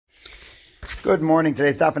Good morning.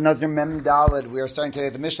 Today's Daf and Nazir Mem Daled. We are starting today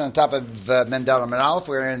the Mishnah on top of Mem Daled Mem Aleph.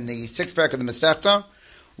 We're in the sixth parak of the Masechta,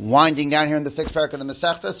 winding down here in the sixth parak of the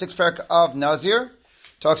Masechta. Sixth parak of Nazir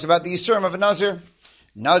talks about the Yisurim of a Nazir.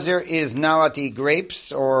 Nazir is not allowed to eat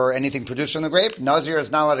grapes or anything produced from the grape. Nazir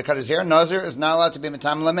is not allowed to cut his hair. Nazir is not allowed to be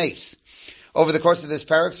Matam Lameis. Over the course of this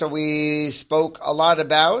parak, so we spoke a lot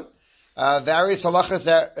about various halachas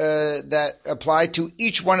that apply to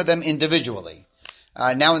each one of them individually.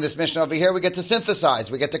 Now in this Mishnah over here, we get to synthesize.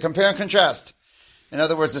 We get to compare and contrast. In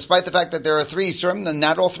other words, despite the fact that there are three Yisurim,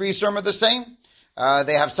 not all three Yisurim are the same.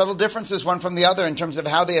 They have subtle differences one from the other in terms of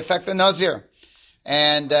how they affect the Nazir.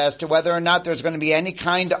 And as to whether or not there's going to be any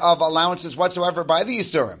kind of allowances whatsoever by the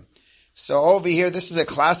Yisurim. So over here, this is a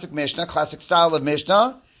classic Mishnah, classic style of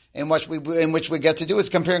Mishnah, in which we get to do is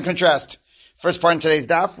compare and contrast. First part in today's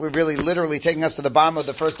daf, we're really literally taking us to the bottom of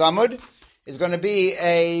the first Amud, is going to be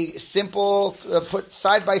a simple, put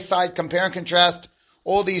side by side, compare and contrast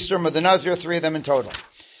all the Yisurim of the Nazir, three of them in total.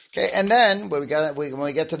 Okay, and then when we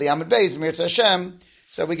get to the Amud Beis, Mirza Hashem,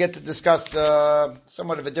 so we get to discuss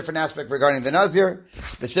somewhat of a different aspect regarding the Nazir,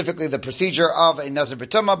 specifically the procedure of a Nazir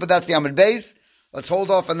B'tumah, but that's the Amud Beis. Let's hold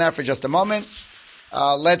off on that for just a moment.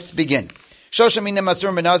 Let's begin. Okay,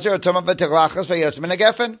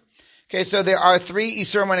 so there are three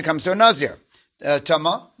Yisurim when it comes to a Nazir.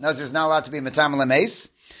 Tama, Nazir is not allowed to be Matam Lameis.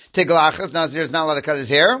 Tiglachas, Nazir is not allowed to cut his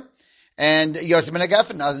hair. And Yotzim and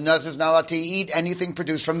Agafen, Nazir is not allowed to eat anything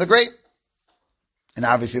produced from the grape. And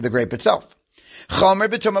obviously the grape itself. Chomer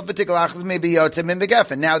b'tumah v'tiglachas may be Yotzim and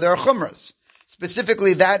Agafen. Now there are chumras.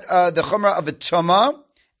 Specifically that, the chumrah of a Tama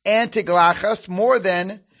and Tiglachas more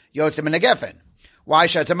than Yotzim and Agafen. Why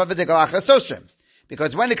Shatama v'tiglachas sosrim?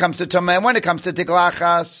 Because when it comes to Tama and when it comes to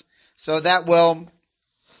Tiglachas, so that will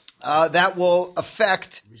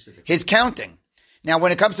affect his counting. Now,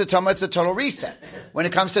 when it comes to Tama, it's a total reset. When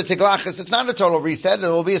it comes to Tiglachas, it's not a total reset. It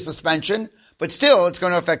will be a suspension, but still, it's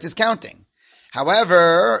going to affect his counting.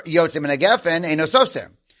 However, Yotzim and Agafen ain't no soser.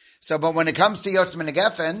 So, but when it comes to Yotzim and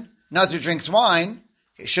Agafen, Nazir drinks wine.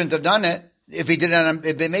 He shouldn't have done it. If he did it,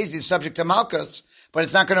 it'd be amazing. He's subject to Malchus, but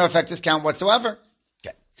it's not going to affect his count whatsoever.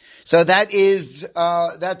 Okay. So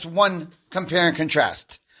that's one compare and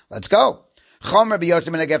contrast. Let's go. Chomer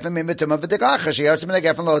b'yotzim and Agafen min b'tumah v'tiglachas sheyotzim and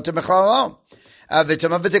Agafen lo to michlalan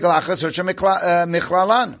v'tumah v'tiglachas hucha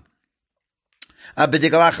michlalan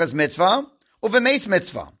b'tiglachas mitzvah u'v'meis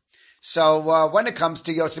mitzvah. So when it comes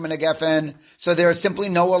to yotzim and Agafen, so there are simply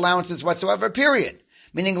no allowances whatsoever. Period.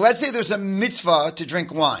 Meaning, let's say there's a mitzvah to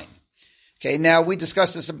drink wine. Okay, now we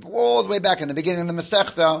discussed this all the way back in the beginning of the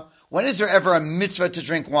Masechta. When is there ever a mitzvah to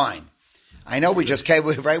drink wine? I know we just came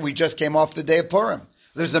off the day of Purim.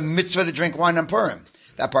 There's a mitzvah to drink wine on Purim.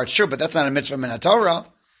 That part's true, but that's not a mitzvah min Torah.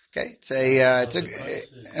 Okay, it's a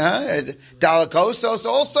Dalakosos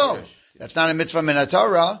also. That's not a mitzvah min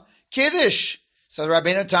Torah. Kiddush. So the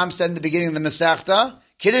Rabbeinu Tam said in the beginning of the Masechta,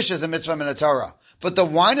 Kiddush is a mitzvah min Torah. But the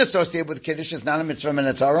wine associated with Kiddush is not a mitzvah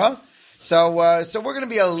min Torah. So we're going to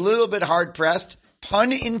be a little bit hard pressed,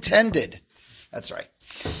 pun intended. That's right.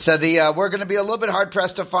 So we're going to be a little bit hard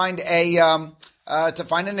pressed to find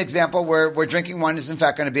an example where drinking wine is in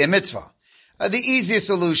fact going to be a mitzvah. The easiest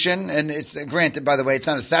solution, and it's granted, by the way, it's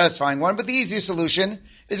not a satisfying one, but the easiest solution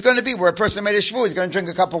is going to be where a person made a shvuah, he's going to drink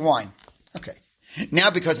a cup of wine. Okay.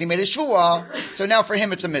 Now because he made a shvuah, so now for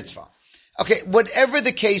him it's a mitzvah. Okay, whatever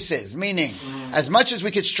the case is, meaning, as much as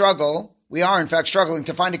we could struggle, we are in fact struggling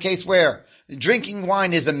to find a case where drinking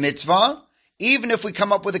wine is a mitzvah, even if we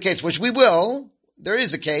come up with a case, which we will, there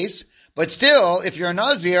is a case, but still, if you're a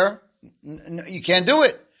Nazir, you can't do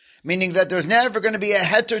it. Meaning that there's never going to be a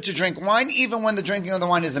heter to drink wine, even when the drinking of the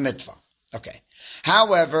wine is a mitzvah. Okay.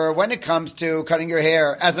 However, when it comes to cutting your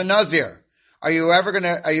hair as a Nazir, are you ever going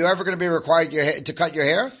to be required to cut your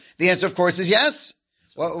hair? The answer, of course, is yes.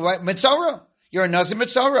 Well, Mitzorah. You're a Nazir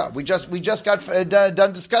Mitzorah. We just got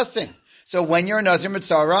done discussing. So when you're a Nazir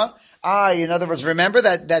Mitzorah, in other words, remember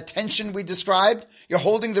that tension we described? You're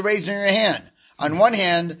holding the razor in your hand. On one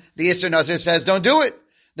hand, the Yisur Nazir says, don't do it.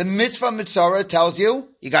 The mitzvah mitzvah tells you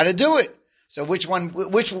got to do it. So which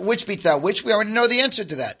beats out which? We already know the answer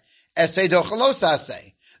to that. Esei dochalos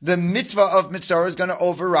asei. The mitzvah of mitzvah is going to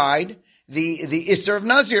override the Isser of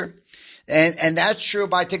Nazir. And that's true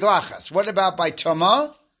by Tiglachas. What about by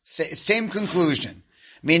Tama? Same conclusion.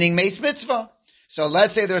 Meaning Meis Mitzvah. So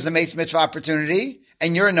let's say there's a Meis Mitzvah opportunity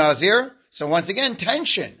and you're a Nazir. So once again,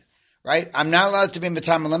 tension, right? I'm not allowed to be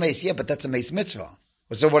Matam Lameis. Yeah, but that's a Meis Mitzvah.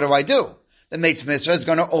 So what do I do? The Meis Mitzvah is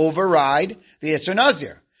going to override the Isser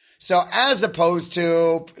Nazir. So as opposed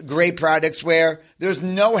to grape products where there's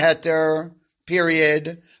no heter,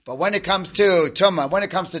 period, but when it comes to Tuma, when it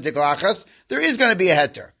comes to Tiglachas, there is going to be a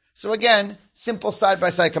heter. So again, simple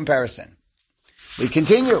side-by-side comparison. We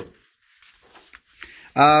continue.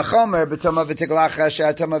 Now, when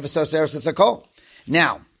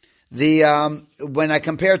I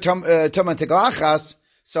compare Tumah and Tiglachas,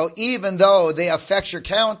 so even though they affect your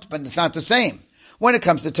count, but it's not the same. When it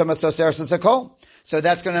comes to Tumah Soseres Sakol, so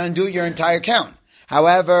that's going to undo your entire count.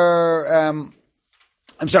 However, I'm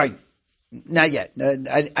sorry, not yet.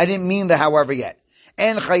 I didn't mean the however yet.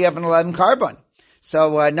 And Chayev and Aladim Carbon.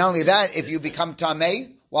 So not only that, if you become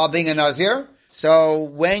Tameh while being a Nazir, so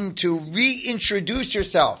when to reintroduce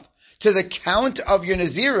yourself to the count of your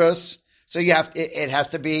Nazirus, so it has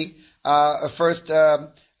to be first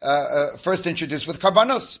introduced with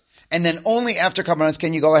Karbanos. And then only after Karbanos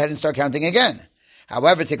can you go ahead and start counting again.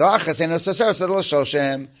 However, but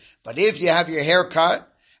if you have your hair cut,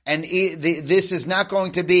 and this is not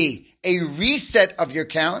going to be a reset of your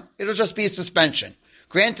count, it'll just be a suspension.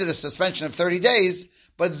 Granted, a suspension of 30 days,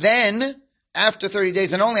 but then after 30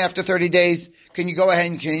 days, and only after 30 days, can you go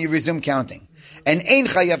ahead and can you resume counting. And ein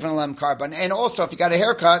chayav and carbon. And also, if you got a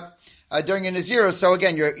haircut during a Nazir, so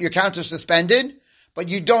again, your count is suspended, but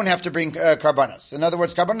you don't have to bring karbanos. In other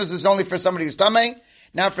words, karbanos is only for somebody who's tamei,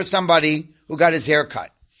 not for somebody who got his hair cut.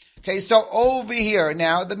 Okay, so over here,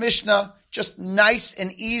 now, the Mishnah, just nice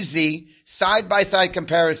and easy side-by-side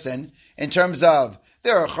comparison in terms of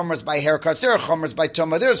there are chumras by haircuts, there are chumras by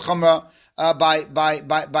tumah, there's chumrah by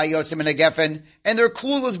yotzim and a geffen, and there are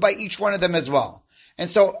kulas by each one of them as well. And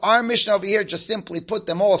so our Mishnah over here just simply put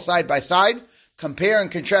them all side by side, compare and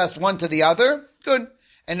contrast one to the other. Good.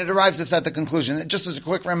 And it arrives us at the conclusion. Just as a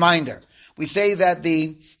quick reminder, we say that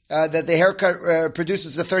the haircut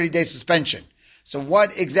produces a 30-day suspension. So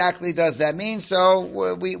what exactly does that mean?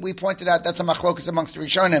 So we pointed out that's a machlokus amongst the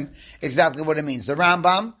Rishonim, exactly what it means. The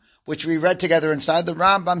Rambam, which we read together inside, the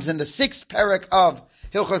Rambam's in the 6th parak of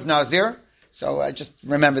Hilchos Nazir. So just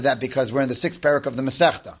remember that because we're in the 6th parak of the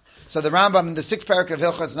Masechta. So the Rambam in the 6th parak of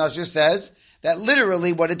Hilchos Nazir says that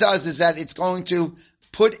literally what it does is that it's going to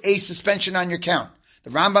put a suspension on your count.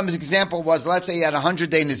 The Rambam's example was, let's say you had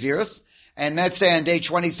 100-day Naziris, and let's say on day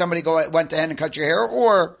 20 somebody went ahead and cut your hair,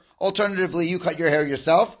 or alternatively you cut your hair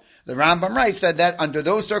yourself. The Rambam writes that under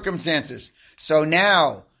those circumstances, so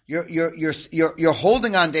now you're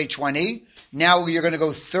holding on day 20. Now you're going to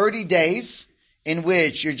go 30 days in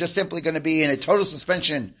which you're just simply going to be in a total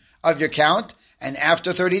suspension of your count. And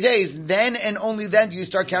after 30 days, then and only then do you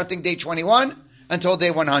start counting day 21 until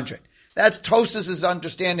day 100. That's Tosas's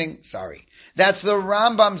understanding. Sorry. That's the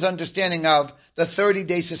Rambam's understanding of the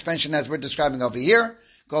 30-day suspension as we're describing over here.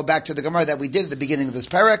 Go back to the Gemara that we did at the beginning of this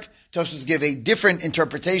parak. Tosas give a different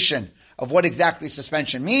interpretation of what exactly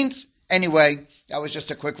suspension means. Anyway, that was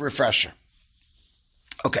just a quick refresher.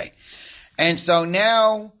 Okay. And so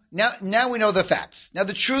now we know the facts. Now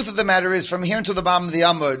the truth of the matter is, from here until the bottom of the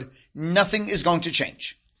Amud, nothing is going to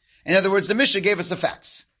change. In other words, the Mishnah gave us the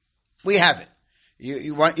facts. We have it.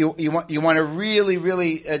 You want to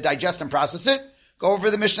really digest and process it? Go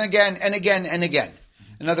over the Mishnah again and again and again.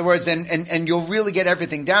 In other words, and you'll really get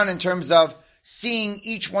everything down in terms of seeing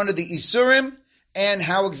each one of the Isurim and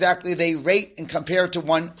how exactly they rate and compare to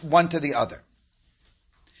one to the other.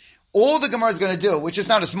 All the Gemara is going to do, which is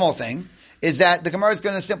not a small thing, is that the Gemara is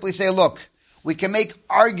going to simply say, look, we can make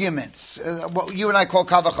arguments, what you and I call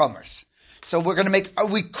kavachomers. So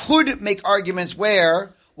we could make arguments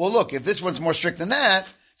where, well, look, if this one's more strict than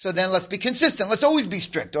that, so then let's be consistent. Let's always be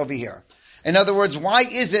strict over here. In other words, why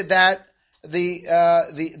is it that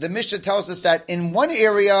the Mishnah tells us that in one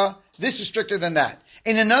area, this is stricter than that.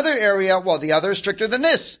 In another area, well, the other is stricter than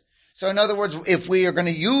this. So in other words, if we are going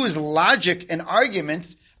to use logic and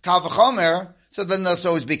arguments, kal v'chomer, so then let's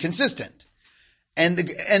always be consistent. And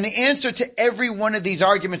the answer to every one of these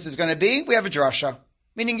arguments is going to be, we have a drasha.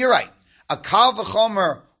 Meaning you're right. A kal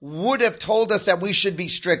v'chomer would have told us that we should be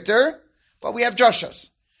stricter, but we have drashas.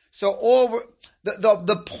 So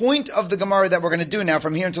the point of the Gemara that we're going to do now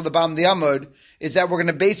from here until the bottom of the Amud is that we're going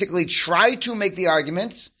to basically try to make the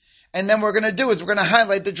arguments, and then we're going to do is we're going to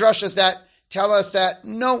highlight the drashas that tell us that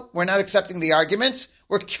no, we're not accepting the arguments.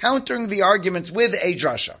 We're countering the arguments with a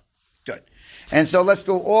drasha. Good. And so let's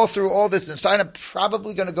go all through all this. And I'm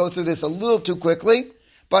probably going to go through this a little too quickly,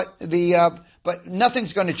 but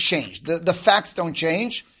nothing's going to change. The facts don't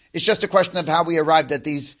change. It's just a question of how we arrived at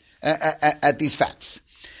these facts.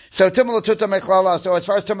 So Tumah l'tuta mechlala. So as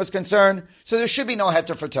far as Tumah is concerned, so there should be no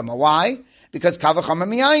heter for Tumah. Why? Because kavachamer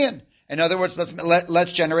miyayin. In other words,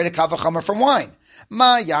 let's generate a kavachamer from wine.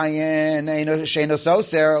 Ma yayin sheino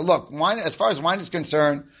soser. Look, wine. As far as wine is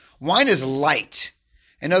concerned, wine is light.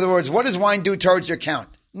 In other words, what does wine do towards your count?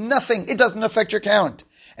 Nothing. It doesn't affect your count.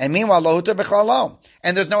 And meanwhile, lohuta b'chlalo.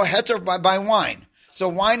 And there's no heter by wine. So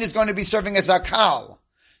wine is going to be serving as a kal.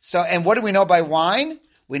 So, and what do we know by wine?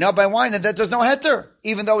 We know by wine that there's no heter,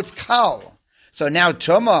 even though it's kal. So now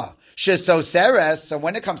tuma, shesoseres, so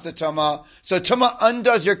when it comes to tuma, so tuma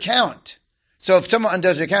undoes your count. So if tuma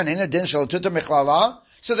undoes your count, in addition to michlala,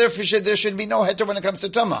 so therefore there should be no heter when it comes to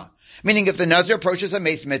tuma. Meaning if the nazir approaches a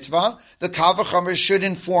mace mitzvah, the kal v'chomer should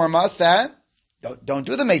inform us that don't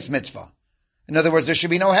do the mace mitzvah. In other words, there should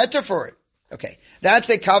be no heter for it. Okay, that's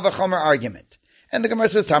a kal v'chomer argument. And the Gemara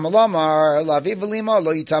says, Tamalamar, lavi v'lima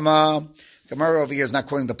lo yitama. Gemara over here is not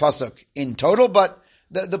quoting the pasuk in total, but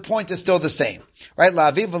the point is still the same. Right?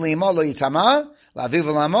 Lavi v'lima lo yitama, lavi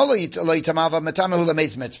v'lama lo yitama v'metame hu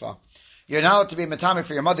l'meis mitzvah. You're not allowed to be metame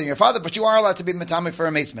for your mother and your father, but you are allowed to be metame for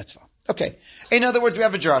a meis mitzvah. Okay. In other words, we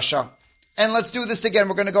have a drasha. And let's do this again.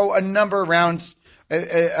 We're going to go a number of rounds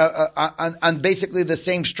on basically the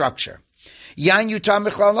same structure. Yain yutam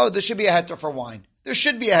michlalo, there should be a heter for wine. There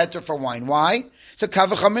should be a heter for wine. Why? So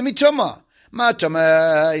kavacham mituma. Ma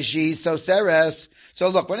tuma shi soseres. So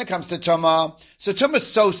look, when it comes to tuma, so tuma is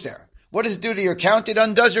soser. What does it do to your count? It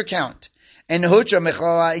undoes your count. And hutra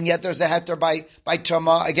michlala, and yet there's a heter by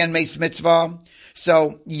tuma, again, meis mitzvah.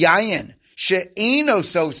 So yayin, she'ino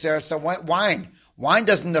soser, so wine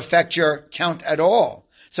doesn't affect your count at all.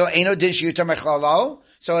 So eino din shiyuta michlalo.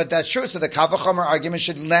 So if that's true, so the kavachomer argument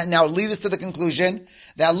should now lead us to the conclusion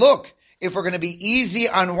that look, if we're going to be easy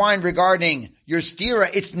on wine regarding your stira,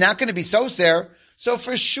 it's not going to be soser. So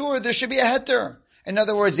for sure, there should be a heter. In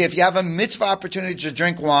other words, if you have a mitzvah opportunity to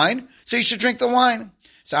drink wine, so you should drink the wine.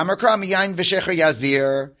 So Amakra miyayin v'shecha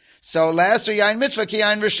yazir. So last yayin mitzvah ki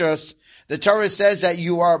yayin rishus. The Torah says that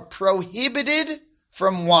you are prohibited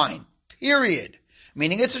from wine. Period.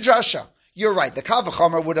 Meaning it's a drasha. You're right. The Kal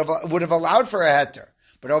V'chomer would have allowed for a heter,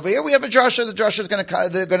 but over here we have a drasha. The drasha is going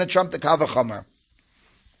to trump the Kal V'chomer.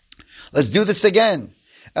 Let's do this again.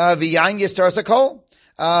 V'yayin yistar sakol.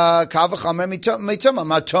 Kal V'chomer mituma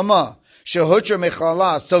matuma. Shehutra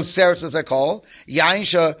mechlala, so seres as I call. Yain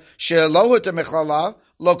shelohutra mechlala,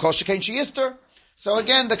 lo kol shekain sheyister. So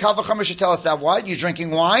again, the Kal V'chomer should tell us that what? You're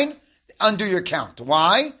drinking wine? Undo your count.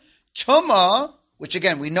 Why? Tuma, which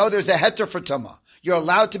again, we know there's a heter for tuma. You're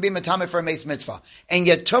allowed to be metame for a meis mitzvah. And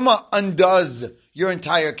yet tuma undoes your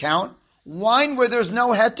entire count. Wine where there's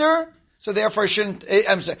no heter, so therefore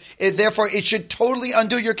therefore it should totally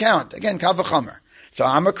undo your count. Again, Kal V'chomer. So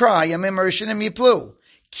Amakra, Yamim Rishonim Yiplu.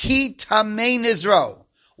 Ki tamei nizro.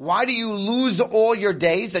 Why do you lose all your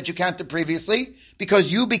days that you counted previously? Because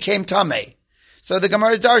you became tamei. So the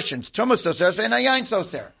Gemara darshans, Tuma soser ve'nayayin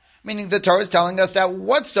soser. Meaning the Torah is telling us that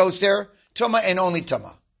what's soser? Tuma and only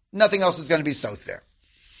Tuma. Nothing else is going to be soser.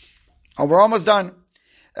 Oh, we're almost done.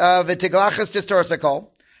 V'tiglachas tistorasakol.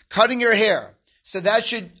 Cutting your hair. So that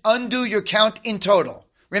should undo your count in total.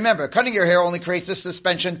 Remember, cutting your hair only creates a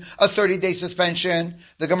suspension, a 30-day suspension.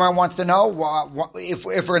 The Gemara wants to know if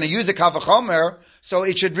we're going to use a Kal V'chomer, so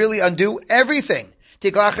it should really undo everything.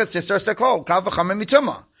 Tiglachet sister sakol, Kal V'chomer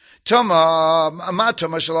mituma. Tuma, ma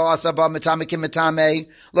tuma shelo asaba mitame ki mitame.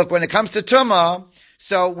 Look, when it comes to tuma,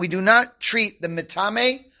 so we do not treat the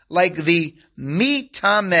mitame like the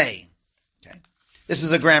mitame. Okay, this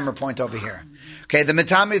is a grammar point over here. Okay, the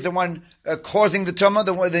mitame is the one causing the tuma.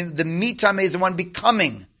 The mitame is the one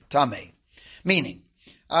becoming tame. Meaning,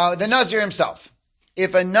 the nazir himself.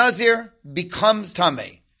 If a nazir becomes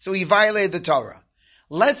tame, so he violated the Torah.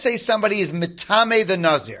 Let's say somebody is mitame the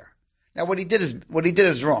nazir. Now, what he did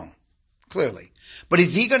is wrong, clearly. But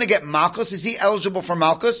is he going to get malchus? Is he eligible for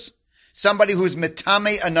malchus? Somebody who's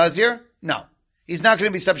mitame a nazir? No, he's not going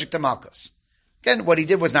to be subject to malchus. Again, what he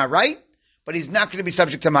did was not right, but he's not going to be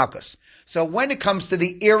subject to malchus. So when it comes to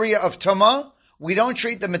the area of tuma, we don't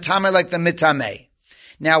treat the mitame like the mitame.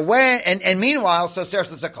 Now and meanwhile, so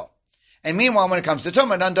seres l'zakol. And meanwhile, when it comes to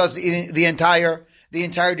tuma, it undoes the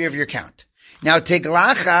entirety of your count. Now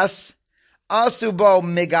tiglachas asubo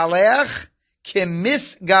megaleach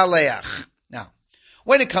kemisgaleach. Now,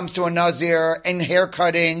 when it comes to a nazir and hair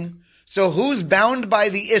cutting, so who's bound by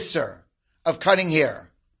the isser of cutting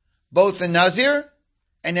hair? Both the nazir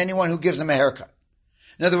and anyone who gives him a haircut.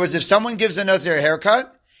 In other words, if someone gives a nazir a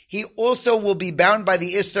haircut, he also will be bound by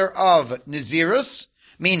the isser of nazirus,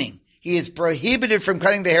 meaning he is prohibited from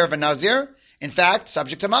cutting the hair of a nazir. In fact,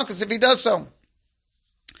 subject to malchus if he does so.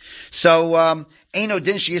 So, eino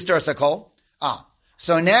din she'istar sakol.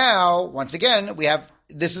 So now, once again,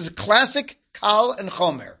 this is a classic kal and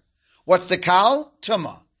chomer. What's the kal?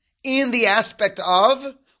 Tuma. In the aspect of,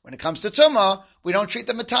 when it comes to tuma, we don't treat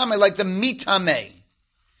the mitame like the mitame.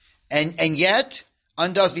 And yet,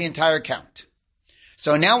 undoes the entire count.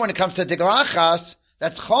 So now when it comes to tiglachas,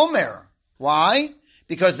 that's chomer. Why?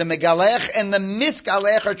 Because the megalech and the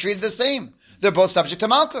misgalech are treated the same. they're both subject to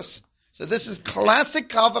Malkus. So this is classic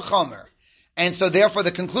Kal V'chomer. And so therefore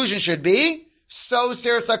the conclusion should be, so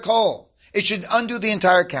Seres HaKol. It should undo the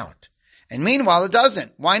entire count. And meanwhile it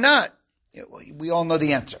doesn't. Why not? We all know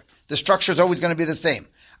the answer. The structure is always going to be the same.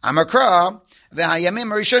 Amakra, v'hayamim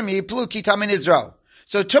harishon yiplu ki tamin Israel.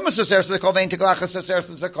 So Tumah so Seres HaKol, ve'in Tiglachas so Seres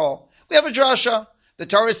HaKol. We have a drasha. The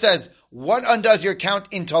Torah says, what undoes your count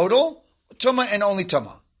in total? Tumah and only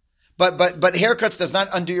Tumah. But haircuts does not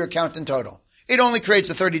undo your count in total. It only creates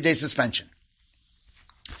a 30-day suspension.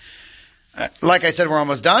 Like I said, we're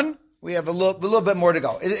almost done. We have a little bit more to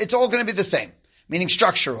go. It's all going to be the same, meaning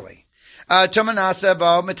structurally.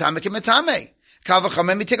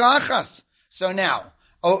 So now,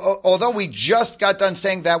 although we just got done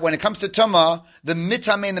saying that when it comes to Tumah, the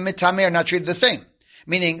Mitame and the Mitame are not treated the same.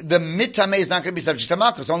 Meaning the Mitame is not going to be subject to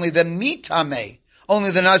Malkus, only the Mitame, only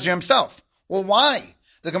the Nazir himself. Well, why?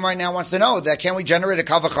 The Gemara now wants to know that can we generate a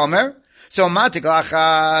Kal V'chomer? So ma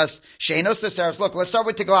Tiglachas, She'enos Seseres. Look, let's start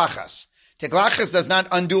with Tiglachas. Tiglachas does not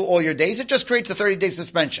undo all your days, it just creates a 30-day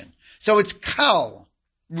suspension. So it's Kal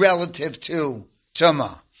relative to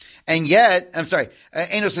Tumah. And yet, Enos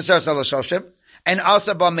Seseres Elo Shoshim, and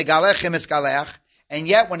also ba Megalech Misgalech, and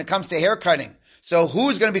yet when it comes to hair cutting, so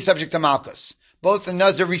who's going to be subject to Malkus? Both the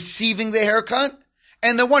Nazir receiving the haircut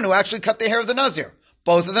and the one who actually cut the hair of the Nazir.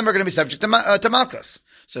 Both of them are going to be subject to Malkus.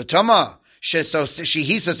 So Tumah, so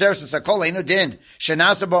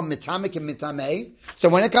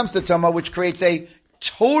when it comes to Tumah, which creates a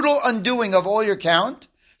total undoing of all your count,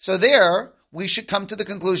 so there we should come to the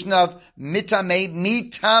conclusion of mitame,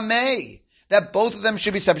 that both of them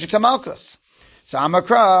should be subject to Malkus. So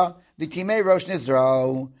Amakra, vitime rosh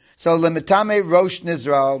nizro. So lemitame rosh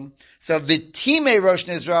nizro. So vitime rosh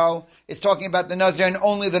nizro is talking about the Nazir and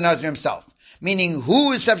only the Nazir himself. Meaning,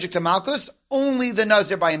 who is subject to Malkus? Only the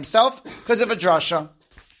Nazir by himself, because of a drasha.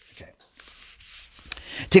 Okay.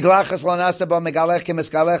 Tiglachas lo nasa bo megalech ke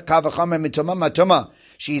misgalech Kal V'chomer mituma matuma.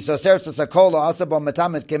 She soseres tzakol lo asa bo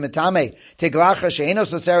metamet ke metame. Tiglachas she'eno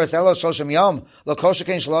soseres elo shloshim yom. Lo kol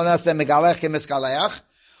sheken shlo nasa megalech ke misgalech.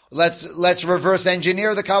 Let's reverse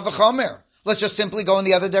engineer the Kal V'chomer. Let's just simply go in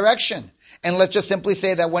the other direction. And let's just simply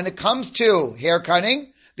say that when it comes to hair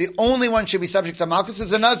cutting, the only one should be subject to Malkus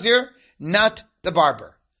is the Nazir, not the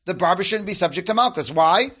barber. The barber shouldn't be subject to Malkus.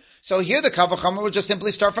 Why? So here the Kal V'chomer will just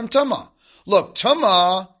simply start from Tumah. Look,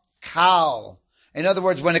 Tumah, Kal. In other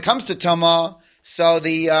words, when it comes to Tumah, so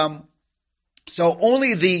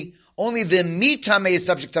only the Mitame is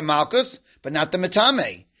subject to Malkus, but not the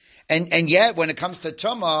Mitame. And yet, when it comes to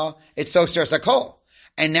Tumah, it's so Seres HaKol.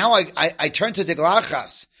 And now I turn to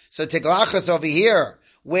Tiglachas. So Tiglachas over here,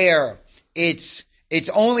 where it's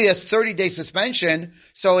only a 30-day suspension,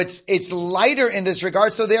 so it's lighter in this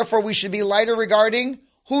regard, so therefore we should be lighter regarding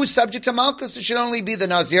who's subject to Malkus. It should only be the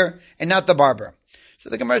Nazir and not the barber. So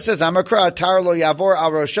the Gemara says, Amakra, Tar lo yavor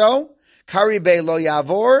al rosho, Karibe lo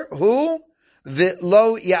yavor, who?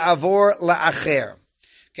 Lo yavor la'acher.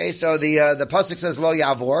 Okay, so the pasuk says lo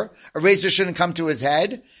yavor. A razor shouldn't come to his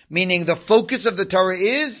head, meaning the focus of the Torah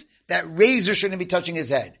is that razor shouldn't be touching his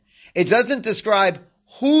head. It doesn't describe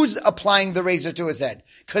who's applying the razor to his head,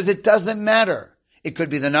 because it doesn't matter. It could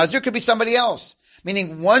be the Nazir, it could be somebody else.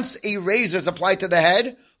 Meaning once a razor is applied to the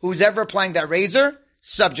head, who's ever applying that razor,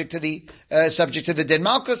 subject to the din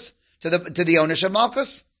Malkus, to the ownership of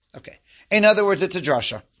Malkus. Okay. In other words, it's a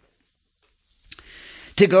drasha.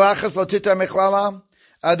 Tiglachas lo titar mechlala.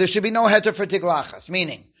 There should be no heter for tiglachas,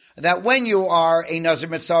 meaning that when you are a Nazir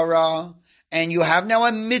Mitzvah and you have now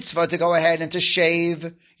a mitzvah to go ahead and to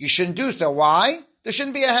shave, you shouldn't do so. Why? There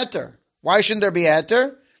shouldn't be a heter. Why shouldn't there be a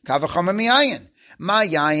heter? Kal V'chomer miyayin. Ma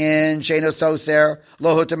yayin she'eno soser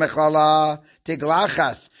lo hutar mechlala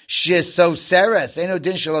tiglachas she'soseres eno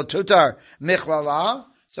din shelo tutar mechlala.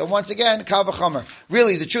 So once again, Kal V'chomer.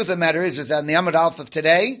 Really, the truth of the matter is that in the Amud Aleph of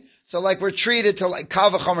today, so like we're treated to like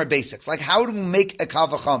Kal V'chomer basics. Like how do we make a Kal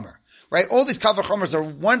V'chomer? Right? All these Kal V'chomers are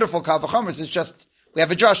wonderful Kal V'chomers. It's just, we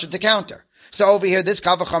have a drasha to counter. So over here, this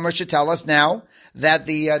Kal V'chomer should tell us now that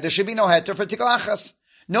there should be no heter for tiglachas.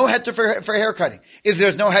 No heter for hair cutting. If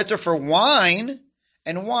there's no heter for wine,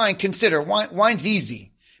 and wine, consider, wine's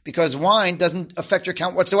easy, because wine doesn't affect your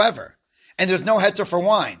count whatsoever. And there's no heter for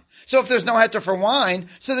wine. So if there's no heter for wine,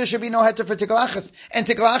 so there should be no heter for tiglachas. And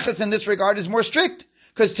tiglachas in this regard is more strict,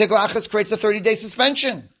 because tiglachas creates a 30-day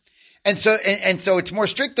suspension. And so it's more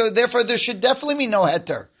strict, therefore there should definitely be no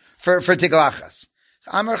heter for tiglachas.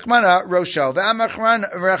 Amar Rachmana Rosho, Amar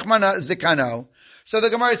Rachmana Zikano. So the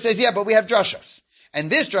Gemara says, yeah, but we have drashas. And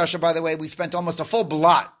this drasha, by the way, we spent almost a full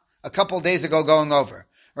blot a couple of days ago going over,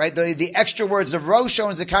 right? The extra words of Rosho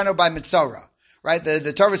and Zikano by Mitzorah, right?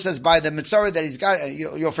 The Torah says by the Mitzorah that he's got,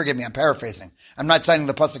 you'll forgive me, I'm paraphrasing. I'm not citing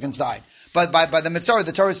the pasuk inside. But by the Mitzorah,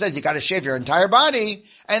 the Torah says you got to shave your entire body,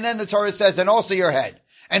 and then the Torah says, and also your head,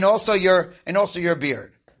 and also your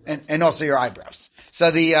beard, and also your eyebrows.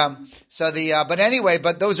 But anyway,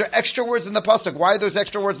 those are extra words in the pasuk. Why are those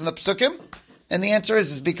extra words in the pasukim? And the answer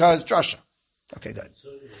is because drasha. Okay, good.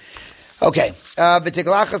 Okay,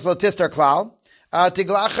 v'tiglachas lo tistar klal.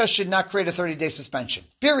 Tiglachas should not create a 30-day suspension.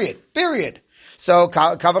 Period. So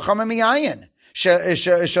kavachomer miyayin.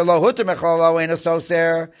 Shalohuta mechalalo ein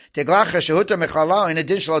asoser. Tiglachas shahuta mechalalo in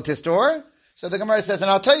addition lo tistor. So the Gemara says, and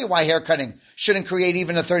I'll tell you why hair cutting shouldn't create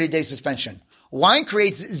even a 30-day suspension. Wine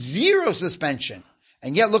creates 0 suspension.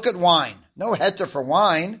 And yet look at wine. No heter for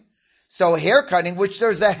wine. So hair cutting, which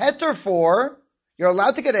there's a heter for, you're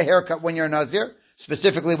allowed to get a haircut when you're a Nazir,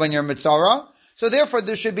 specifically when you're Mitzorah. So therefore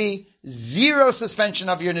there should be 0 suspension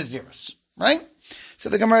of your Nazirus. Right? So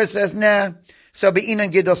the Gemara says, nah. So be'inan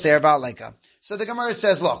gidol serva leika. So the Gemara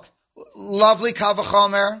says, look, lovely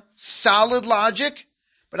kavachomer, solid logic,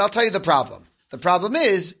 but I'll tell you the problem. The problem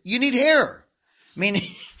is, you need hair.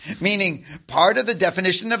 Meaning, part of the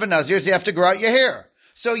definition of a Nazir is you have to grow out your hair.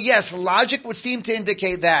 So yes, logic would seem to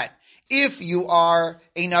indicate that if you are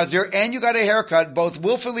a Nazir and you got a haircut, both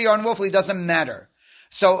willfully or unwillfully, doesn't matter.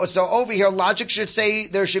 So over here, logic should say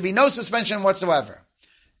there should be no suspension whatsoever.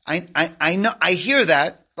 I know, I hear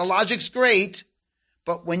that. The logic's great,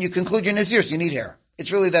 but when you conclude your Nazir, you need hair.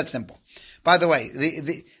 It's really that simple. By the way,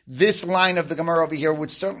 this line of the Gemara over here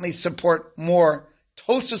would certainly support more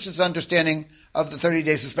Tosfos' understanding of the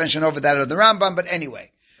 30-day suspension over that of the Rambam. But anyway,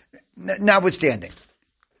 notwithstanding,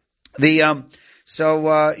 it's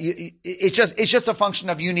just a function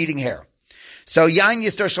of you needing hair. So yain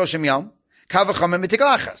yistor shloshim yom kavachomer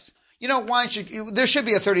mitiglachas. Wine there should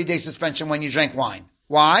be a 30-day suspension when you drink wine.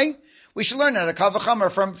 Why? We should learn that a kavachomer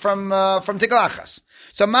from tiglachas.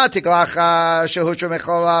 So ma tiglacha shehutra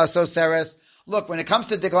mechola so seres. Look, when it comes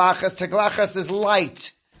to tiglachas is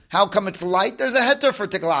light. How come it's light? There's a heter for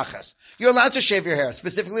tiglachas. You're allowed to shave your hair,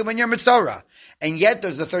 specifically when you're mitzorah. And yet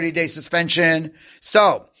there's a 30-day suspension.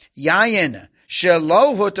 So, yayin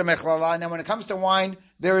shelo huta mechlala. Now when it comes to wine,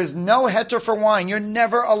 there is no heter for wine. You're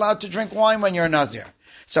never allowed to drink wine when you're a Nazir.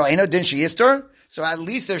 So, eino din sheyistor. So at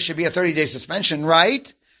least there should be a 30-day suspension,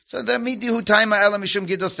 right? So the midihu taima ela mishum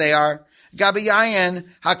gido seyar. Gabi yayin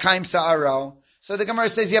hakaim sa'aro. So the Gemara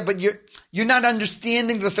says, yeah, but you're not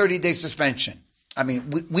understanding the 30-day suspension. I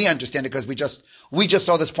mean, we understand it because we just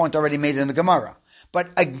saw this point already made in the Gemara. But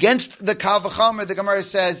against the Kal V'chomer, the Gemara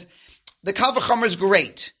says, the Kal V'chomer is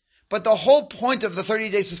great. But the whole point of the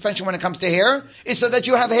 30-day suspension when it comes to hair is so that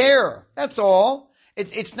you have hair. That's all.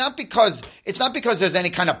 It's not because there's any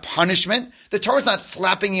kind of punishment. The Torah's not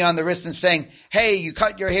slapping you on the wrist and saying, hey, you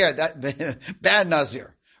cut your hair, that bad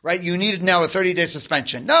Nazir. Right? You needed now a 30-day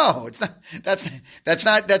suspension. No, it's not, that's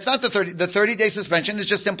not the 30-day suspension is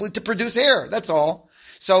just simply to produce hair. That's all.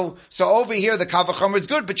 So over here, the Kal V'chomer is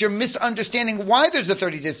good, but you're misunderstanding why there's a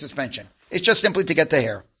 30-day suspension. It's just simply to get the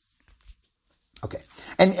hair. Okay.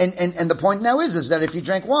 And the point now is that if you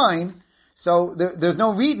drank wine, so there's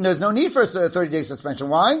no need for a 30-day suspension.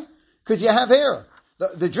 Why? Because you have hair.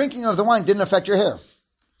 The drinking of the wine didn't affect your hair.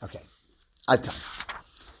 Okay. I'd come.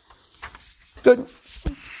 Good.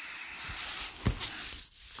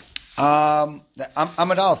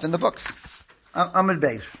 Amud Aleph in the books. Amud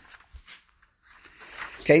Beis.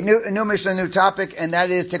 Okay, new Mishnah, new topic, and that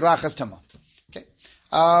is Tiglachas Tumah. Okay,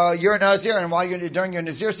 you're a Nazir, and while you're during your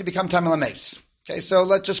Nazir, you become Tamil Mace. Okay, so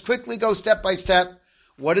let's just quickly go step by step.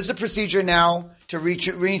 What is the procedure now to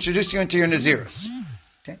reintroduce you into your Nazirus?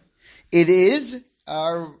 Okay, it is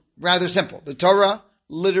rather simple. The Torah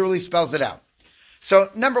literally spells it out. So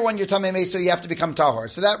number one, you're Tamil Mace, so you have to become Tahor.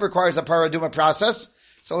 So that requires a Paraduma process.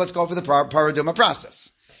 So let's go over the Paraduma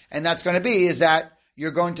process. And that's going to be is that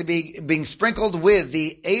you're going to be being sprinkled with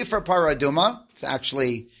the Efer Paraduma.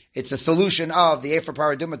 It's a solution of the Efer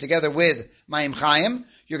Paraduma together with Mayim Chaim.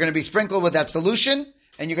 You're going to be sprinkled with that solution,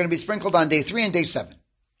 and you're going to be sprinkled on day 3 and day 7.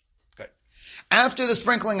 Good. After the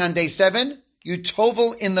sprinkling on day 7, you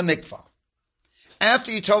tovel in the mikvah.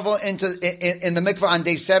 After you tovel in the mikvah on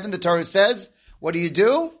day 7, the Torah says, what do? You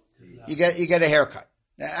get a haircut.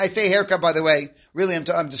 I say haircut, by the way, really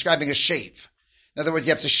I'm describing a shave. In other words,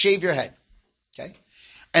 you have to shave your head. Okay?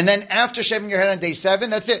 And then after shaving your head on day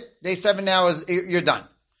 7, that's it. Day 7 now you're done.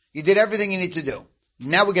 You did everything you need to do.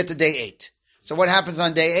 Now we get to day 8. So what happens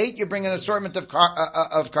on day 8? You bring an assortment of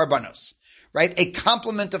karbanos, right? A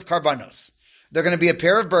complement of karbanos. They're going to be a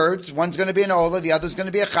pair of birds. One's going to be an ola, the other's going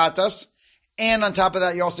to be a chatas. And on top of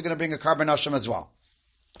that, you're also going to bring a karbanashim as well.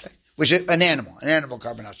 Okay? Which is an animal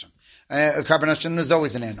karbanashim. Karbanos Shanun is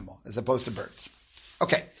always an animal, as opposed to birds.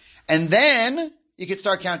 Okay. And then you can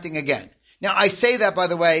start counting again. Now, I say that, by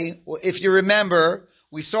the way, if you remember,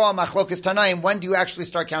 we saw Machlokas Tanaim, when do you actually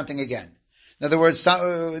start counting again? In other words, some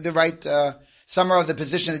are of the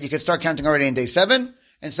position that you can start counting already on day 7,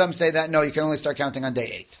 and some say that, no, you can only start counting on day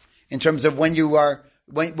 8, in terms of when you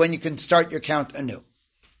can start your count anew.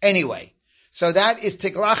 Anyway, so that is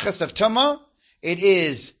Tiglachas of Tumah. It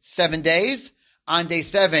is 7 days. On day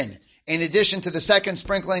 7, in addition to the second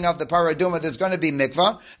sprinkling of the paraduma, there's going to be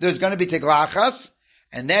mikvah, there's going to be Tiglachas,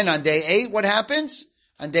 and then on day 8, what happens?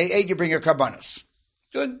 On day 8, you bring your karbanos.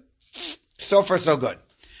 Good. So far, so good.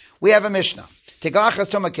 We have a Mishnah. Tiglachas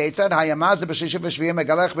Tumah Ketzad, Hayamaz b'shisha v'shviyim,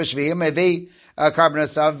 Megalech b'shviyim, Mevi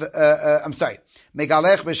karbanos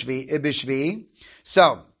Megalech b'shvi.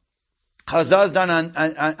 So, Hazah is done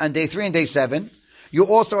on day 3 and day 7. You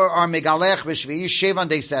also are Megalech b'shvi, you shave on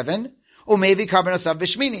day 7, Umevi karbanos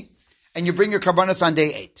b'shmini, and you bring your karbanos on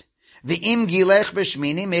day 8. V'im gilech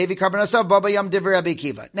b'shmini, Mevi karbanos baba yam divrei Rabbi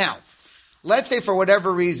Akiva. Now, let's say for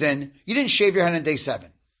whatever reason, you didn't shave your head on day 7.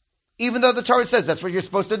 Even though the Torah says that's what you're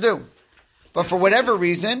supposed to do. But for whatever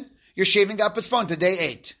reason, your shaving got postponed to day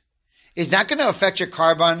 8. Is that going to affect your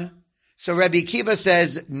karban? So Rabbi Akiva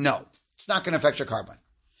says, no, it's not going to affect your karban.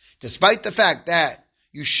 Despite the fact that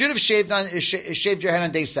you should have shaved your head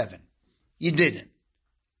on day 7. You didn't.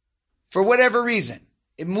 For whatever reason,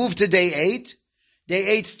 it moved to day 8. Day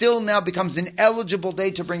 8 still now becomes an eligible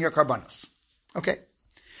day to bring your karbanos. Okay.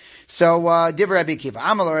 So, Divrei Rabbi Akiva.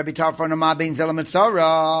 Amal Rabbi Tarfon Amah Bein Zela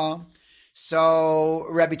Mitzara. So,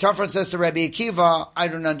 Rabbi Tarfon says to Rabbi Akiva, I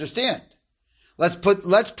don't understand. Let's put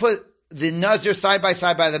the Nazir side by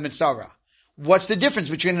side by the Mitzara. What's the difference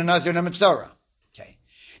between a Nazir and a Mitzara? Okay.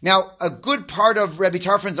 Now, a good part of Rabbi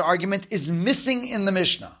Tarfon's argument is missing in the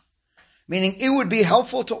Mishnah. Meaning, it would be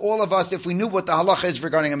helpful to all of us if we knew what the halacha is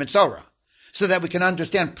regarding a Mitzara, so that we can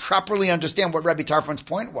properly understand what Rabbi Tarfon's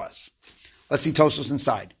point was. Let's see Tosfos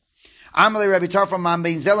inside. Amalei Rabbi Tarfon man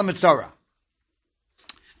bein zela Mitzara.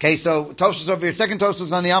 Okay, so Tosfos over here, second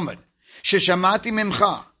Tosfos on the Amud. Sheshamati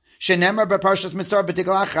mimcha, shenemar beparshas Mitzara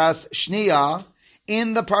b'tiglachas shniya,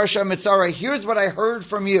 in the parsha Mitzara, here's what I heard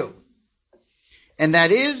from you. And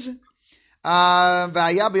that is, so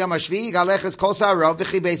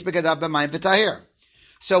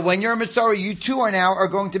when you're a Mitzara, you too are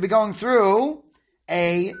going to be going through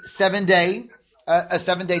a 7-day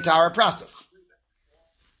Tahara process.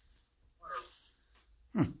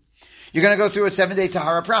 You're going to go through a 7-day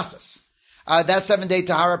Tahara process. That 7-day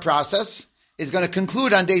Tahara process is going to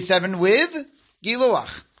conclude on day 7 with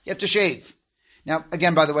Giluach. You have to shave. Now,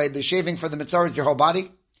 again, by the way, the shaving for the Mitzara is your whole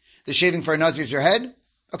body. The shaving for a Nazir is your head.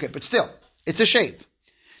 Okay, but still, it's a shave.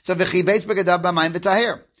 So,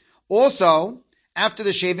 also, after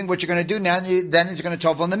the shaving, what you're going to do now, then is you're going to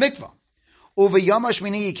tovel in the mikvah.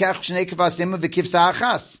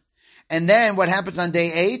 And then what happens on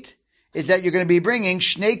day 8 is that you're going to be bringing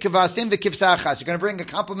shnei kvasim v'kivsa achas. You're going to bring a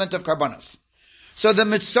complement of karbanos. So the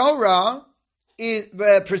Mitzora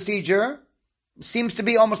procedure seems to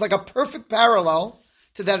be almost like a perfect parallel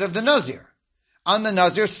to that of the Nazir. On the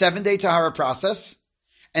Nazir, 7-day Tahara process,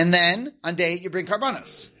 and then on day 8 you bring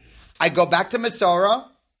karbanos. I go back to Mitzora,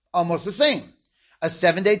 almost the same. A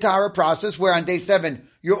 7-day Tahara process where on day 7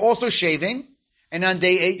 you're also shaving, and on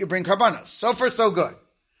day 8 you bring karbanos. So far, so good.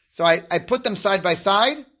 So I put them side by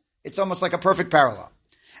side. It's almost like a perfect parallel.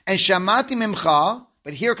 And shamati mimcha,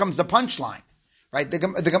 but here comes the punchline, right?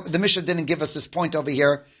 The Mishnah didn't give us this point over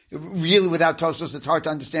here. Really, without Tosfos, it's hard to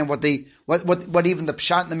understand what even the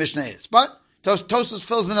pshat in the Mishnah is. But Tosfos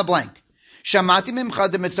fills in the blank. Shamati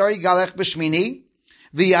mimcha de mitzari galech b'shmini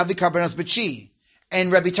v'yavi karbanos b'chi.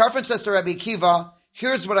 And Rabbi Tarfon says to Rabbi Akiva,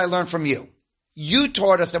 here's what I learned from you. You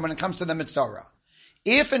taught us that when it comes to the Mitzora,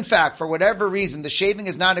 if in fact, for whatever reason, the shaving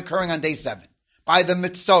is not occurring on day 7 by the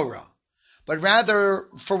Mitzora, but rather,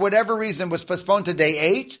 for whatever reason, was postponed to day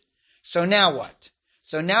 8, so now what?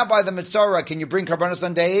 So now by the Mitzora, can you bring karbanos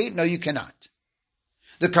on day 8? No, you cannot.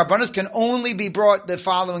 The karbanos can only be brought the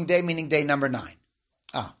following day, meaning day number 9.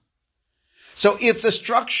 So if the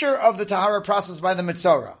structure of the Tahara process by the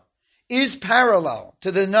Mitzora is parallel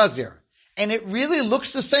to the Nazir, and it really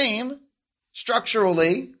looks the same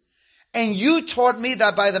structurally, and you taught me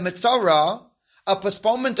that by the Mitzora, a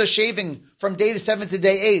postponement of shaving from day 7 to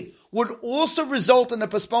day 8 would also result in a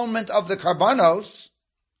postponement of the karbanos,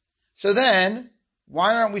 so then,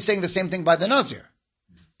 why aren't we saying the same thing by the Nazir?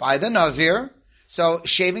 By the Nazir, so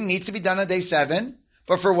shaving needs to be done on day 7,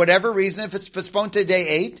 but for whatever reason, if it's postponed to day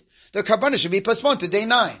 8, the karbanos should be postponed to day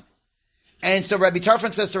 9. And so Rabbi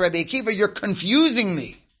Tarfon says to Rabbi Akiva, you're confusing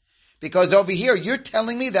me. Because over here, you're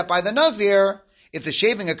telling me that by the Nazir, if the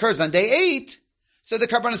shaving occurs on day 8, so the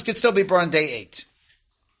karbanos could still be brought on day 8.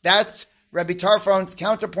 That's Rabbi Tarfon's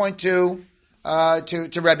counterpoint to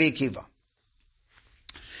Rabbi Akiva.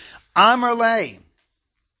 Amar lei.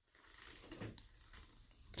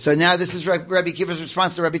 So now this is Rabbi Akiva's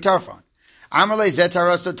response to Rabbi Tarfon. Amar lei zeh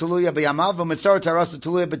taraso tuluya b'yamav v'mitzor taraso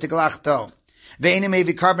tuluya b'tiglachto ve'enim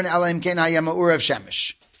evi carbon ela imken hayam urev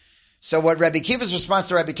shemesh. So what Rabbi Akiva's response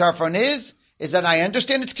to Rabbi Tarfon is that I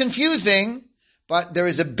understand it's confusing, but there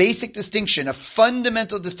is a basic distinction, a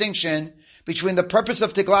fundamental distinction between the purpose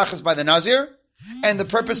of tiglachas by the Nazir and the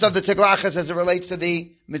purpose of the tiglachas as it relates to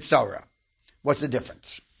the mitzora. What's the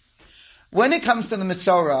difference? When it comes to the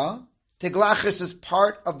mitzora, tiglachas is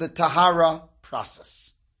part of the tahara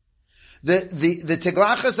process. The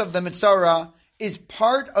tiglachas of the mitzora is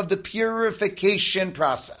part of the purification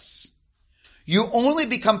process. You only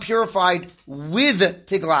become purified with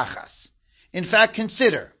tiglachas. In fact,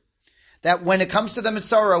 consider that when it comes to the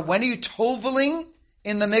mitzora, when are you toveling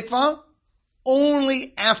in the mikvah?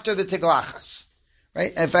 Only after the tiglachas.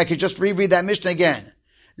 Right? If I could just reread that Mishnah again.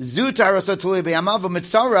 Zu taraso tuluya b'yamav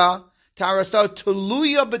mitzora taraso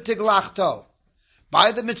tuluya b'tiglachto.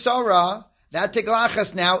 By the mitzora, that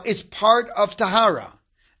tiglachas now is part of tahara.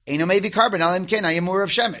 Eino mevi carbon alim ken hayamur of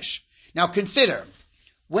shemesh. Now consider,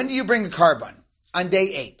 when do you bring a carbon? On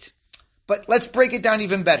day 8. But let's break it down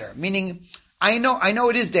even better. Meaning, I know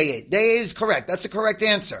it is day 8. Day 8 is correct. That's the correct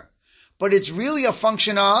answer. But it's really a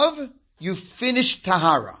function of you finish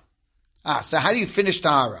tahara. So how do you finish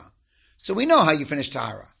tahara? So we know how you finish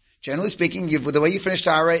tahara. Generally speaking, the way you finish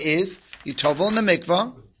tahara is you tovel in the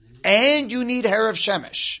mikvah and you need herav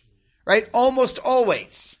shemesh. Right? Almost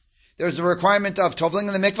always. There's a requirement of toveling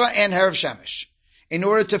in the mikvah and herav shemesh in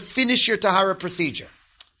order to finish your tahara procedure.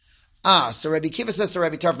 So Rabbi Akiva says to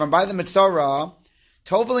Rabbi Tarfon, by the mitzora,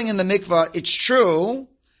 toveling in the mikvah, it's true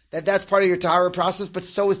that that's part of your tahara process, but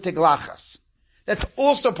so is tiglachas. That's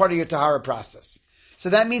also part of your tahara process. So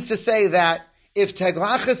that means to say that if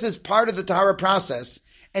tiglachas is part of the tahara process,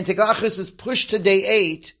 and tiglachas is pushed to day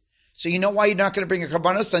 8, so you know why you're not going to bring a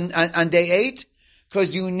karbanos on day 8?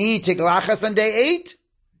 Because you need tiglachas on day 8,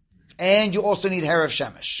 and you also need herav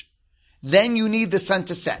shemesh. Then you need the sun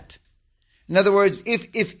to set. In other words,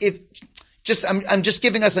 I'm just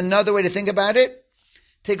giving us another way to think about it.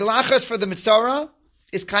 Tiglachas for the mitzora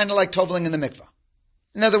is kind of like toveling in the mikvah.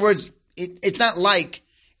 In other words, it's not like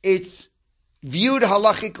it's viewed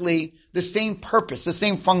halachically the same purpose, the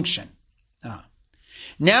same function.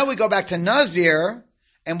 Now we go back to Nazir,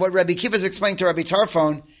 and what Rabbi Akiva is explaining to Rabbi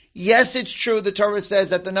Tarfon. Yes, it's true. The Torah says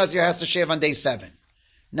that the Nazir has to shave on day 7.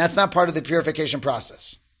 And that's not part of the purification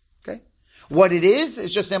process. Okay? What it is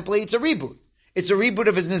just simply, it's a reboot. It's a reboot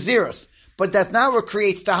of his Nazirus. But that's not what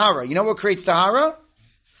creates Tahara. You know what creates Tahara?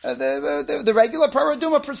 The regular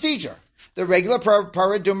Paraduma procedure. The regular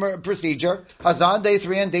Paraduma procedure, Hazan day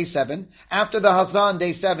 3 and day 7. After the Hazan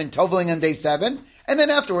day 7, Toveling on day 7. And then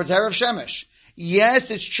afterwards, Herav Shemesh.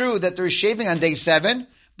 Yes, it's true that there is shaving on day 7,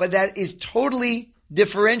 but that is totally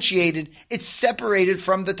differentiated. It's separated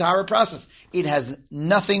from the Tahara process. It has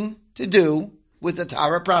nothing to do with the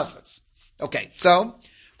Tahara process. Okay, so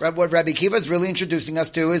what Rabbi Akiva is really introducing us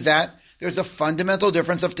to is that there's a fundamental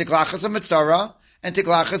difference of tiglachas of mitzara and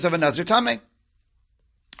tiglachas of a nazir tameh.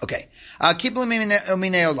 Okay,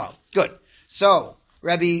 good. So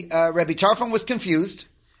Rabbi Tarfon was confused,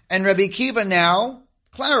 and Rabbi Akiva now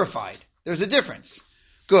clarified. There's a difference.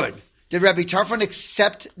 Good. Did Rabbi Tarfon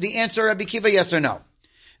accept the answer, Rabbi Akiva? Yes or no?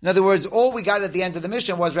 In other words, all we got at the end of the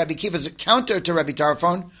mission was Rabbi Akiva's counter to Rabbi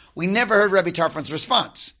Tarfon. We never heard Rabbi Tarfon's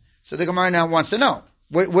response. So the Gemara now wants to know,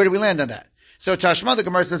 where do we land on that? So Tashma, the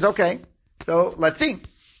Gemara says, okay, so let's see.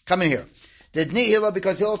 Come in here. Did Tani Hillel,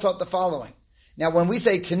 because Hillel taught the following. Now when we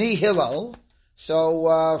say Tani Hillel,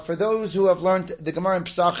 so for those who have learned the Gemara in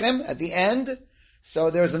Pesachim at the end,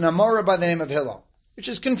 so there's an Amora by the name of Hillel, which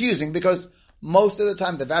is confusing because most of the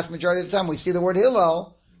time, the vast majority of the time, we see the word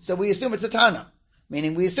Hillel, so we assume it's a Tana,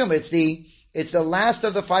 meaning we assume it's the last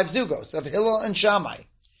of the 5 zugos of Hillel and Shammai.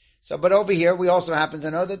 So, but over here, we also happen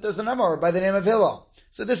to know that there's an Amora by the name of Hillel.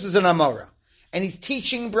 So this is an Amora. And he's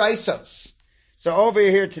teaching Braisos. So over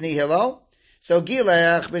here, Tani Hillel. So,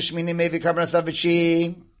 Gilech, Bishmini Mevi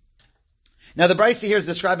Karbonasavichi. Now the Braisa here is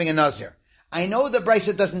describing a Nazir. I know the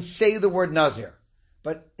Braisa doesn't say the word Nazir,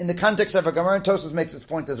 but in the context of a Gemara, and Tosfos makes this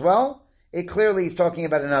point as well, it clearly is talking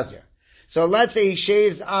about a Nazir. So let's say he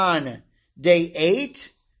shaves on day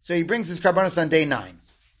 8, so he brings his Karbonos on day 9.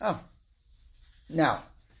 Oh. Now,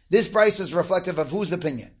 this Braisa is reflective of whose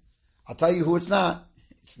opinion? I'll tell you who it's not.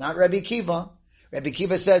 It's not Rabbi Akiva. Rabbi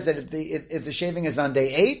Akiva says that if the shaving is on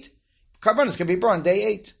day 8, Karbonos can be brought on day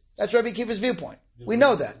 8. That's Rabbi Akiva's viewpoint. We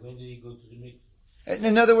know that. When did he go to the mikveh?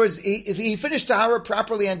 In other words, if he finished Tahara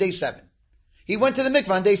properly on day 7, he went to the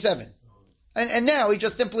mikvah on day 7. And now he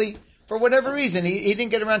just simply, for whatever reason, he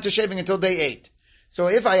didn't get around to shaving until day 8. So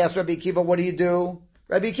if I ask Rabbi Akiva, what do you do?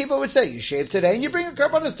 Rabbi Akiva would say, you shave today and you bring a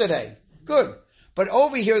karbanos today. Good. But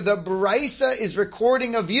over here, the Braisa is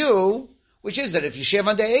recording a view, which is that if you shave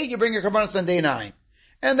on day 8, you bring your karbanos on day 9.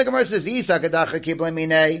 And the Gemara says, so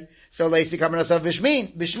leisi karbanos of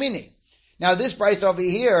bishmini. Now this Braisa over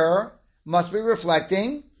here must be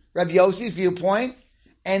reflecting Rabbi Yossi's viewpoint,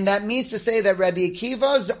 and that means to say that Rabbi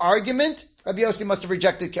Akiva's argument, Rabbi Yossi must have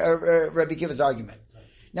rejected Rabbi Akiva's argument.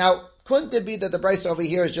 Now, couldn't it be that the Braisa over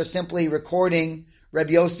here is just simply recording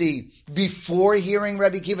Rabbi Yossi before hearing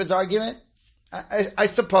Rabbi Akiva's argument? I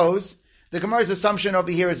suppose the Gemara's assumption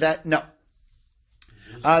over here is that no.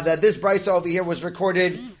 That this Braisa over here was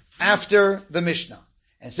recorded after the Mishnah.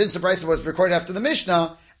 And since the Braisa was recorded after the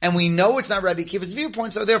Mishnah, and we know it's not Rabbi Akiva's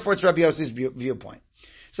viewpoint, so therefore it's Rabbi Yossi's viewpoint.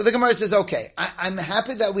 So the Gemara says, okay, I'm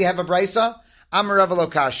happy that we have a Braisa. Amar Rav lo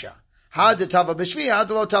kasha. Ha de tava b'shvi, ha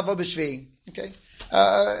de lo tava b'shvi. Okay.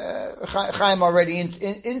 Chaim already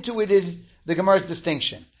intuited the Gemara's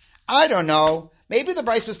distinction. I don't know. Maybe the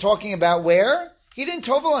Braisa is talking about where he didn't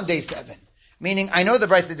tovel on day 7. Meaning, I know the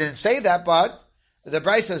Braisa didn't say that, but the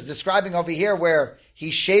Braisa is describing over here where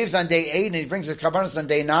he shaves on day 8 and he brings his karbanos on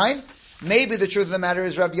day 9. Maybe the truth of the matter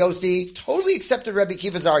is Rabbi Yossi totally accepted Rabbi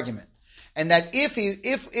Akiva's argument. And that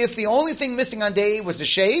if the only thing missing on day 8 was to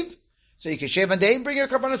shave, so you can shave on day 8 and bring your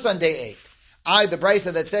karbanos on day 8. The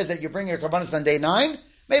Braisa that says that you bring your karbanos on day 9,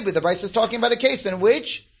 maybe the Braisa is talking about a case in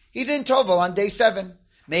which he didn't tovel on day 7.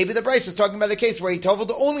 Maybe the Braisa is talking about a case where he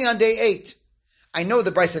toveled only on day 8. I know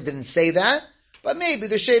the Braisa didn't say that, but maybe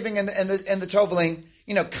the shaving and the toveling,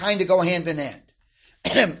 kind of go hand in hand.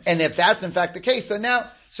 And if that's in fact the case, so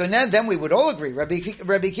now then we would all agree. Rabbi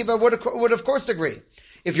Akiva would of course agree.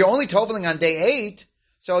 If you're only toveling on day 8,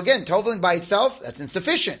 so again, toveling by itself, that's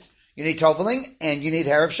insufficient. You need toveling and you need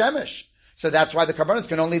hair of shemesh. So that's why the karbanos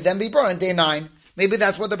can only then be brought on day 9. Maybe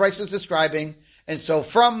that's what the Braisa is describing. And so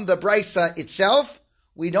from the Braisa itself,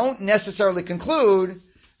 we don't necessarily conclude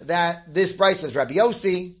that this Braisa is Rabbi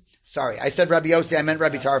Yossi. Sorry, I said Rabbi Yossi, I meant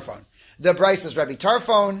Rabbi Tarfon. The Braisa is Rabbi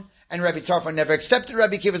Tarfon, and Rabbi Tarfon never accepted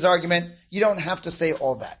Rabbi Akiva's argument. You don't have to say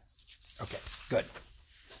all that. Okay, good.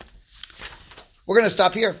 We're going to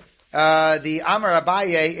stop here. The Amar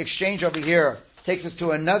Abaye exchange over here takes us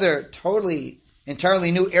to another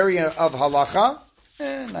entirely new area of halacha.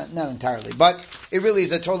 Not entirely, but it really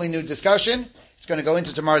is a totally new discussion. It's going to go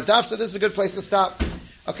into tomorrow's daf, so this is a good place to stop.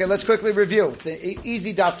 Okay, let's quickly review. It's an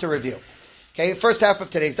easy daf to review. Okay, first half of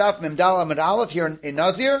today's daf, Memdal Amud Aleph here in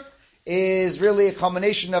Nazir, is really a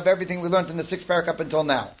culmination of everything we learned in the 6th parak up until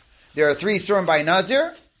now. There are 3 surim by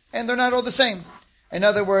Nazir, and they're not all the same. In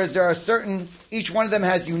other words, there are each one of them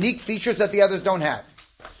has unique features that the others don't have.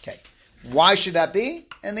 Okay, why should that be?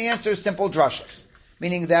 And the answer is simple drashas,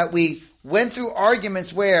 meaning that we went through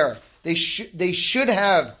arguments where they should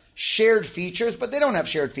have shared features, but they don't have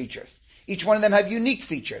shared features. Each one of them have unique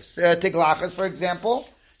features. Tiglachas, for example,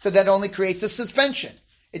 so that only creates a suspension.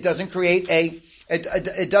 It doesn't create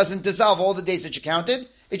it doesn't dissolve all the days that you counted.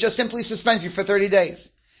 It just simply suspends you for 30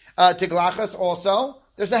 days. Tiglachas also,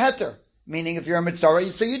 there's a heter, meaning if you're a mitzvah,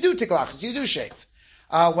 so you do tiglachas, you do shave.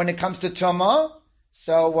 When it comes to tumah,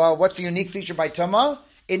 so what's the unique feature by tumah?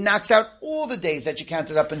 It knocks out all the days that you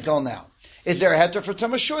counted up until now. Is there a heter for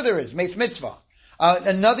tumah? Sure there is. Meis mitzvah.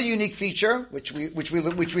 Another unique feature, which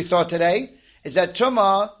we saw today, is that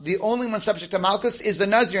tumah, the only one subject to malchus, is the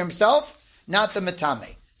nazir himself, not the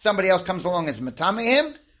metame. Somebody else comes along as metame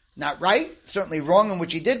him, not right, certainly wrong in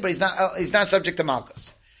which he did, but he's not subject to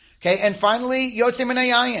malchus. Okay, and finally, yotzei min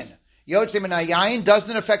hayayin. Yotzei min hayayin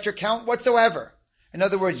doesn't affect your count whatsoever. In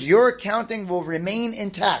other words, your counting will remain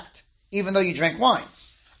intact, even though you drank wine.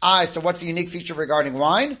 So what's the unique feature regarding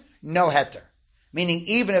wine? No heter. Meaning,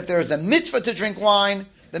 even if there is a mitzvah to drink wine,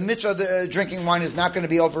 the mitzvah of drinking wine is not going to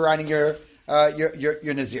be overriding your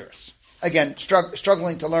naziris. Again,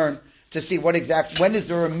 struggling to learn to see when is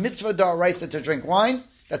there a mitzvah da'araisa to drink wine?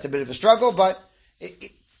 That's a bit of a struggle, but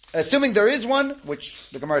assuming there is one, which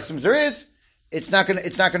the Gemara assumes there is, it's not going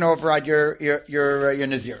to override your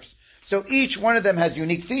naziris. So each one of them has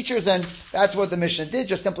unique features, and that's what the Mishnah did.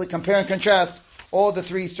 Just simply compare and contrast all the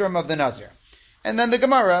 3 surim of the nazir. And then the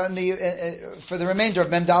Gemara, for the remainder of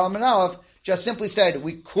Mem Dalet and Aleph, just simply said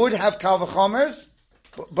we could have Kal V'chomers,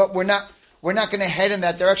 but we're not going to head in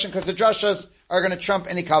that direction because the drashas are going to trump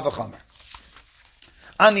any Kal V'chomer.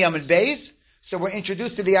 On the Amud Beis, so we're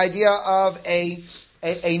introduced to the idea of a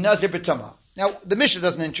Nazir B'tumah. Now, the Mishnah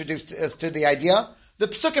doesn't introduce us to the idea. The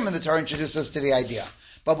Psukim in the Torah introduce us to the idea.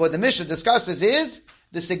 But what the Mishnah discusses is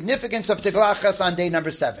the significance of Tiglachas on day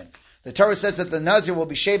number 7. The Torah says that the Nazir will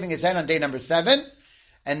be shaving his head on day number 7,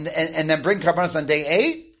 and then bring Karbanos on day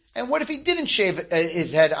 8. And what if he didn't shave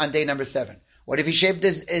his head on day number 7? What if he shaved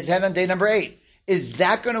his head on day number 8? Is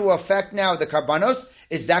that going to affect now the Karbanos?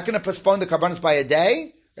 Is that going to postpone the Karbanos by a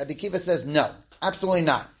day? Rabbi Kiva says no, absolutely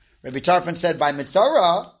not. Rabbi Tarfon said by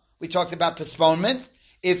Mitzorah, we talked about postponement.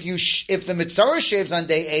 If the Mitzorah shaves on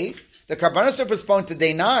day 8, the Karbanos are postponed to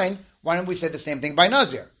day 9. Why don't we say the same thing by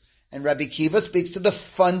Nazir? And Rabbi Kiva speaks to the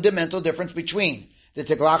fundamental difference between the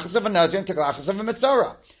Tiglachas of a Nazir and Tiglachas of a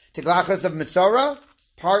Mitzorah. Tiglachas of Mitzorah,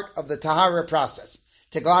 part of the Tahara process.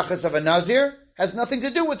 Tiglachas of a Nazir has nothing to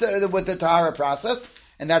do with the Tahara process,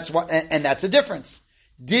 and that's a difference.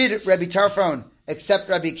 Did Rabbi Tarfon accept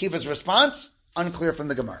Rabbi Kiva's response? Unclear from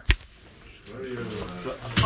the Gemara.